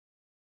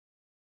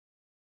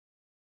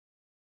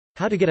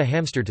How to get a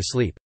hamster to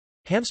sleep.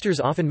 Hamsters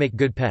often make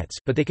good pets,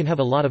 but they can have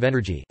a lot of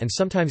energy, and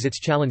sometimes it's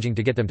challenging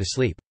to get them to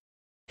sleep.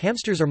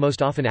 Hamsters are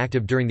most often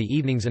active during the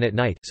evenings and at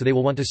night, so they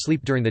will want to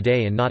sleep during the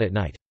day and not at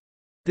night.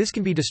 This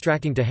can be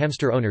distracting to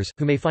hamster owners,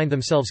 who may find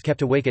themselves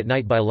kept awake at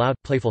night by a loud,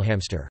 playful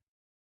hamster.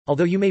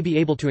 Although you may be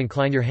able to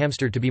incline your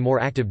hamster to be more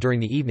active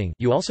during the evening,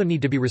 you also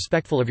need to be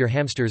respectful of your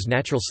hamster's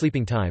natural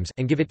sleeping times,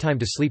 and give it time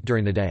to sleep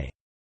during the day.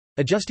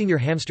 Adjusting your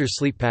hamster's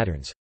sleep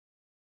patterns.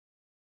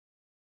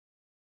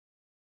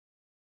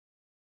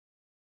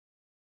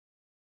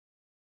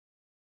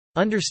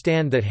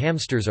 Understand that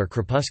hamsters are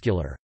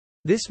crepuscular.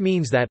 This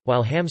means that,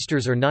 while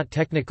hamsters are not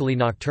technically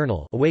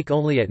nocturnal, awake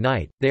only at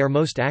night, they are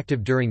most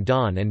active during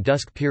dawn and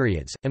dusk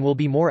periods, and will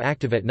be more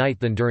active at night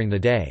than during the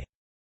day.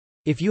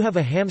 If you have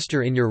a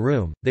hamster in your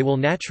room, they will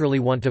naturally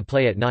want to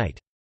play at night.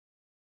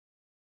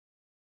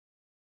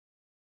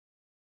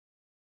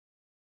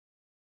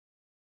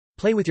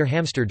 Play with your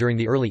hamster during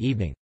the early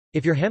evening.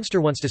 If your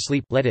hamster wants to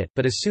sleep, let it,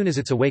 but as soon as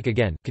it's awake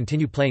again,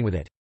 continue playing with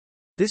it.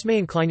 This may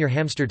incline your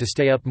hamster to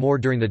stay up more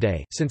during the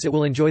day, since it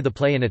will enjoy the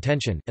play and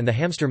attention, and the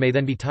hamster may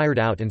then be tired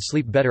out and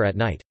sleep better at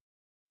night.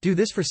 Do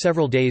this for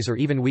several days or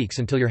even weeks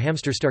until your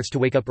hamster starts to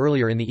wake up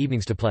earlier in the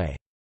evenings to play.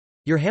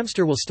 Your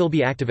hamster will still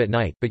be active at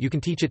night, but you can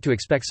teach it to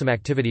expect some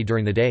activity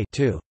during the day,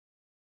 too.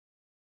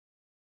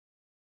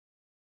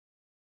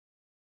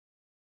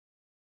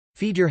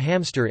 Feed your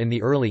hamster in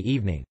the early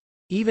evening.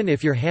 Even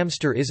if your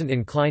hamster isn't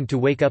inclined to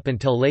wake up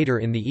until later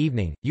in the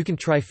evening, you can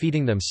try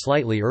feeding them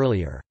slightly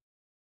earlier.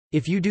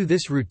 If you do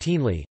this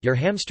routinely, your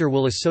hamster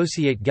will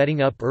associate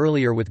getting up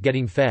earlier with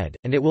getting fed,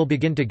 and it will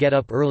begin to get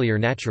up earlier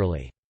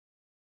naturally.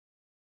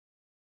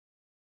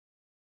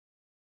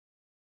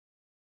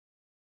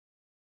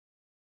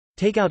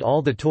 Take out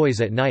all the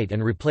toys at night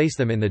and replace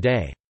them in the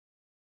day.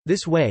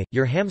 This way,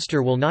 your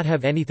hamster will not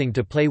have anything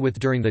to play with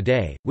during the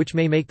day, which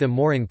may make them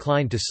more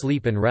inclined to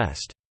sleep and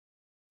rest.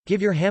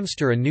 Give your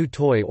hamster a new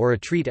toy or a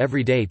treat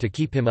every day to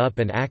keep him up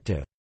and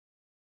active.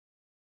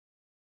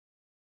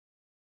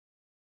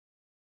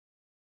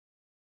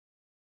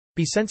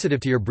 Be sensitive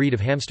to your breed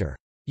of hamster.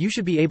 You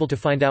should be able to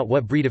find out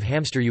what breed of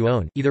hamster you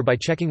own, either by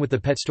checking with the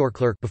pet store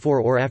clerk before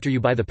or after you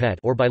buy the pet,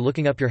 or by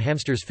looking up your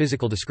hamster's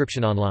physical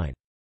description online.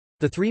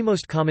 The three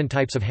most common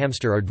types of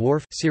hamster are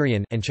dwarf,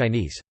 Syrian, and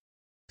Chinese.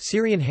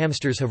 Syrian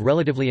hamsters have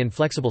relatively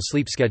inflexible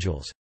sleep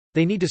schedules.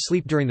 They need to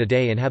sleep during the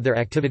day and have their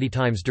activity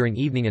times during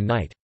evening and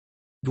night.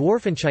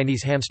 Dwarf and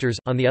Chinese hamsters,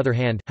 on the other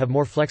hand, have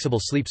more flexible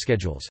sleep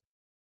schedules.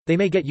 They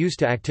may get used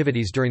to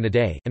activities during the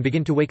day, and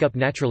begin to wake up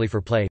naturally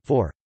for play.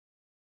 4.